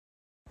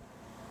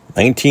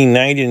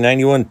1990 to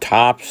 91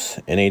 Topps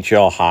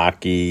NHL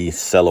Hockey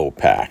Cello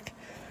Pack.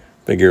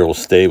 Figure will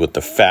stay with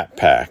the Fat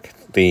Pack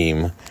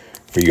theme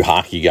for you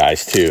hockey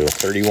guys too.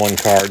 31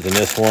 cards in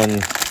this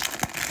one.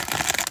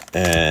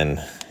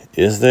 And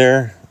is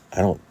there?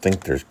 I don't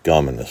think there's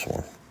gum in this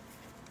one.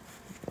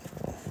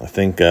 I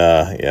think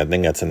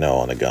that's a no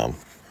on the gum.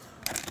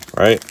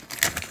 Right?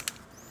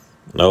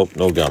 Nope,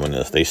 no gum in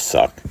this. They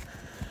suck.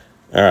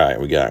 All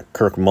right, we got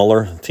Kirk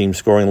Muller, team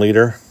scoring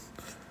leader.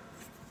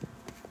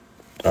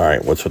 All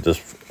right, what's with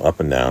this up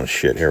and down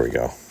shit? Here we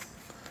go.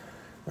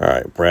 All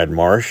right, Brad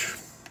Marsh,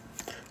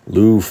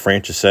 Lou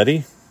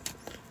Franchisetti,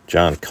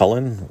 John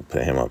Cullen, we'll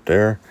put him up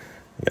there.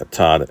 We got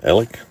Todd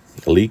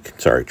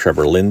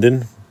Trevor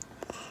Linden,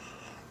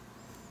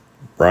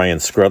 Brian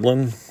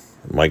Scrudlin,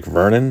 Mike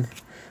Vernon,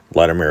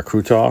 Vladimir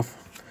Krutov,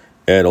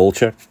 Ed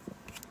Olczyk,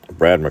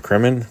 Brad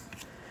McCrimmon,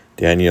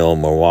 Daniel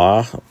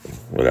Mawa,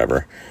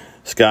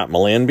 Scott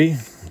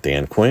Malanby,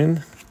 Dan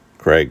Quinn,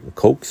 Craig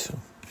Cokes,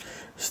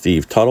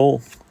 Steve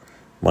Tuttle,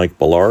 Mike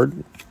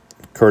Ballard,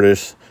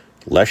 Curtis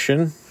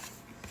Leshin,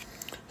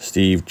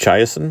 Steve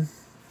Chasen,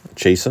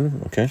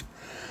 okay,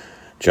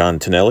 John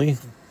Tonelli.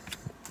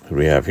 Who do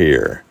we have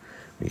here?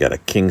 We got a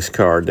Kings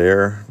card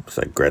there. Looks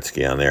like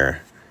Gretzky on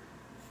there.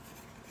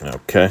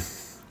 Okay.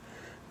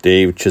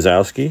 Dave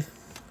Chizowski,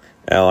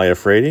 Al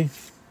Iafredi,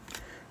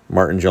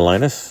 Martin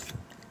Jelinas,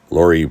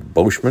 Laurie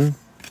Boschman,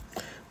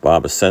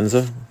 Bob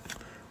Asenza,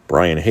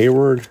 Brian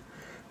Hayward,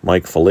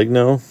 Mike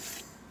Foligno,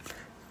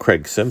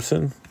 Craig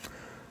Simpson,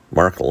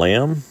 Mark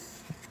Lamb,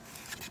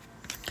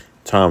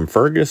 Tom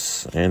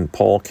Fergus, and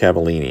Paul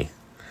Cavallini.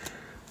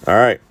 All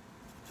right.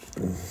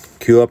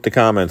 Cue up the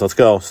comments. Let's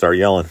go. Start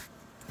yelling.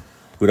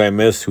 Who'd I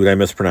miss? Who'd I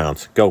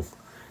mispronounce? Go.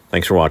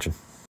 Thanks for watching.